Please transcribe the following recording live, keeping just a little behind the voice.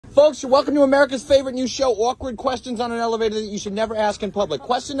Folks, you're welcome to America's favorite new show, Awkward Questions on an Elevator That You Should Never Ask in Public.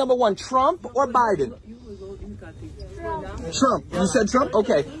 Question number 1, Trump or Biden? Trump. You said Trump?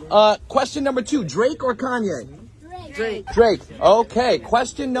 Okay. Question number 2, Drake or Kanye? Drake. Okay.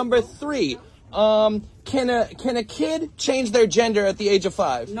 Question number 3. Can a kid change their gender at the age of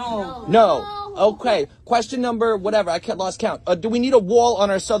 5? No. Okay. Question number whatever. I lost count. Do we need a wall on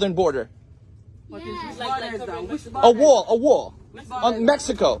our southern border? A wall. On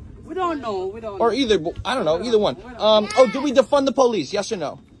Mexico. We don't know. Or either. I don't know. Either one. Oh, do we defund the police? Yes or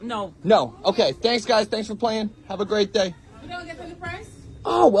no? No. Okay. Thanks, guys. Thanks for playing. Have a great day. We don't get the prize?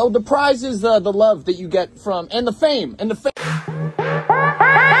 Oh, well, the prize is the love that you get from, and the fame.